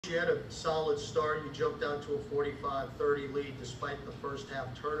you had a solid start. You jumped out to a 45-30 lead despite the first half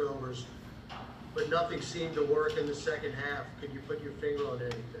turnovers, but nothing seemed to work in the second half. Could you put your finger on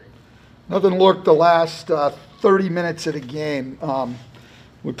anything? Nothing worked the last 30 minutes of the game.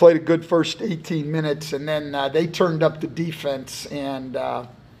 We played a good first 18 minutes, and then they turned up the defense and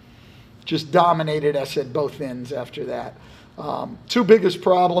just dominated us at both ends after that. Two biggest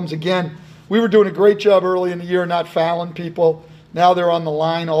problems. Again, we were doing a great job early in the year not fouling people. Now they're on the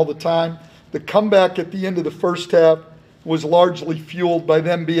line all the time. The comeback at the end of the first half was largely fueled by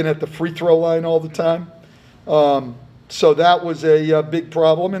them being at the free throw line all the time. So that was a big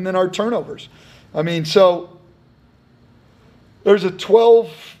problem. And then our turnovers. I mean, so there's a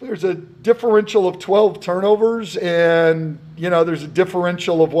differential of 12 turnovers, and there's a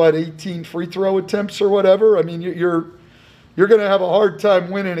differential of 18 free throw attempts or whatever. I mean, you're going to have a hard time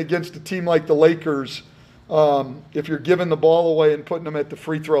winning against a team like the Lakers if you're giving the ball away and putting them at the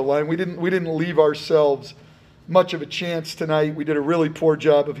free throw line. We didn't leave ourselves much of a chance tonight. We did a really poor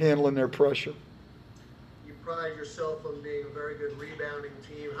job of handling their pressure. You pride yourself on being a very good rebounding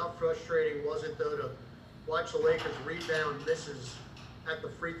team. How frustrating was it, though, to watch the Lakers rebound misses at the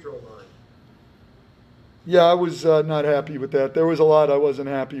free throw line? Yeah, I was not happy with that. There was a lot I wasn't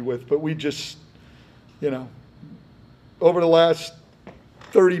happy with, but we just, over the last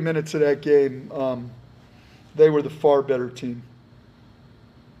 30 minutes of that game, they were the far better team.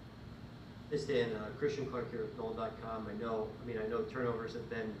 Hey Stan, Christian Clark here with Nolan.com. I know turnovers have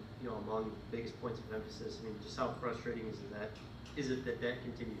been, among the biggest points of emphasis. I mean, just how frustrating is it that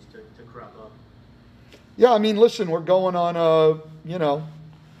continues to crop up? Yeah, I mean, listen, we're going on a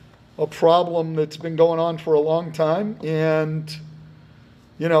problem that's been going on for a long time, and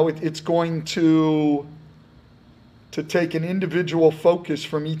it's going to take an individual focus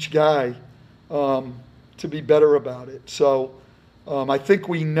from each guy to be better about it. So I think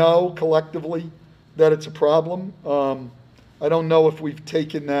we know collectively that it's a problem. I don't know if we've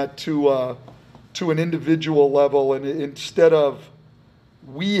taken that to an individual level, and instead of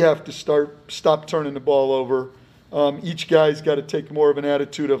we have to stop turning the ball over, each guy's got to take more of an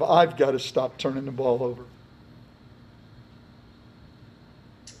attitude of I've got to stop turning the ball over.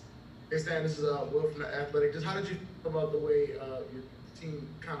 Hey Stan, this is Will from The Athletic. Just how did you feel about the way your team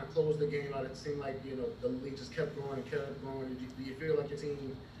kind of closed the game out? It seemed like the league just kept going and kept going. Do you feel like your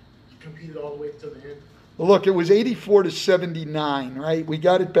team competed all the way to the end? Well, look, it was 84-79, right? We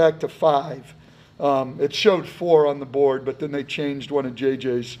got it back to 5. It showed 4 on the board, but then they changed one of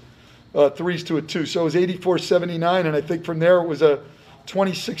JJ's threes to a 2. So it was 84-79, and I think from there it was a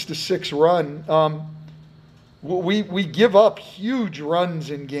 26-6 run. We give up huge runs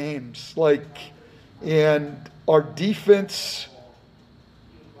in games, and our defense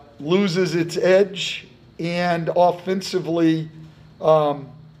loses its edge, and offensively, the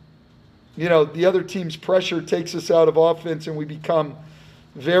other team's pressure takes us out of offense, and we become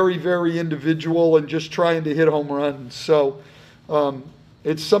very, very individual and just trying to hit home runs. So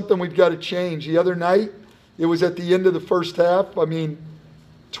it's something we've got to change. The other night, it was at the end of the first half.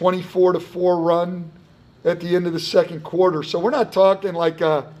 24-4 run at the end of the second quarter. So we're not talking like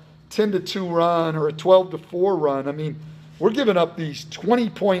a 10-2 run or a 12-4 run. We're giving up these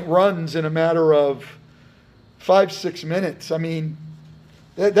 20-point runs in a matter of 5-6 minutes.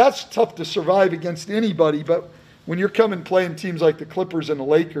 That's tough to survive against anybody, but when you're coming playing teams like the Clippers and the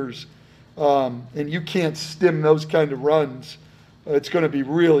Lakers, and you can't stem those kind of runs, it's going to be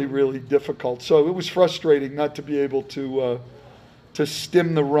really, really difficult. So it was frustrating not to be able to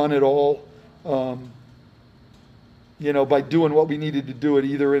stem the run at all, by doing what we needed to do at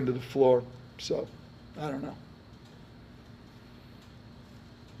either end of the floor. So, I don't know.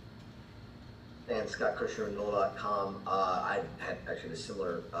 And Scott Kusher and NOLA.com. I had actually a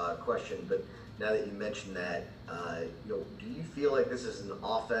similar question, but now that you mentioned that, do you feel like this is an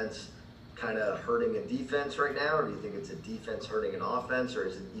offense kind of hurting a defense right now, or do you think it's a defense hurting an offense, or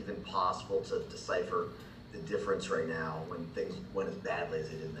is it even possible to decipher the difference right now when things went as badly as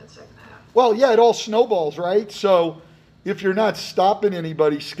they did in that second half? Well, yeah, it all snowballs, right? So if you're not stopping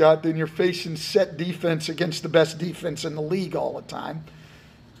anybody, Scott, then you're facing set defense against the best defense in the league all the time.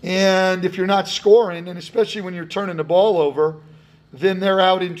 And if you're not scoring, and especially when you're turning the ball over, then they're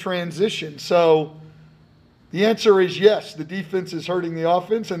out in transition. So the answer is yes, the defense is hurting the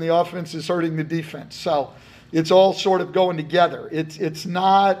offense, and the offense is hurting the defense. So it's all sort of going together. It's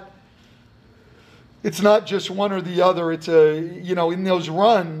not just one or the other. It's in those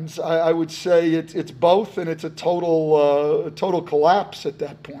runs, I would say it's both, and it's a total collapse at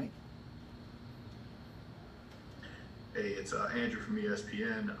that point. Hey, it's Andrew from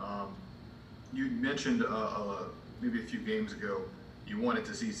ESPN. You mentioned maybe a few games ago, you wanted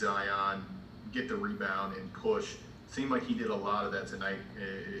to see Zion get the rebound and push. Seemed like he did a lot of that tonight,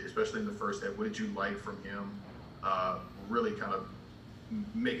 especially in the first half. What did you like from him? Really kind of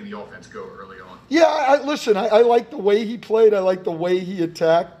making the offense go early on. Yeah, I like the way he played. I like the way he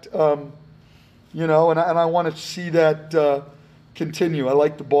attacked. You know, and I want to see that continue. I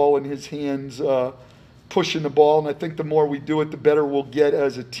like the ball in his hands, pushing the ball, and I think the more we do it, the better we'll get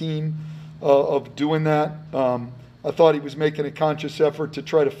as a team of doing that. I thought he was making a conscious effort to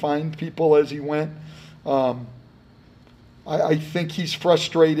try to find people as he went. I think he's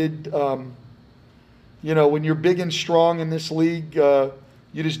frustrated. You know, when you're big and strong in this league,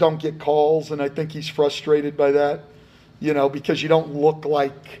 you just don't get calls, and I think he's frustrated by that, you know, because you don't look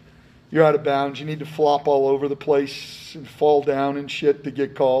like you're out of bounds. You need to flop all over the place and fall down and shit to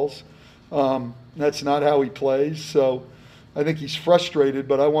get calls. That's not how he plays, so I think he's frustrated,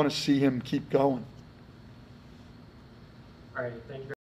 but I want to see him keep going. All right, thank you.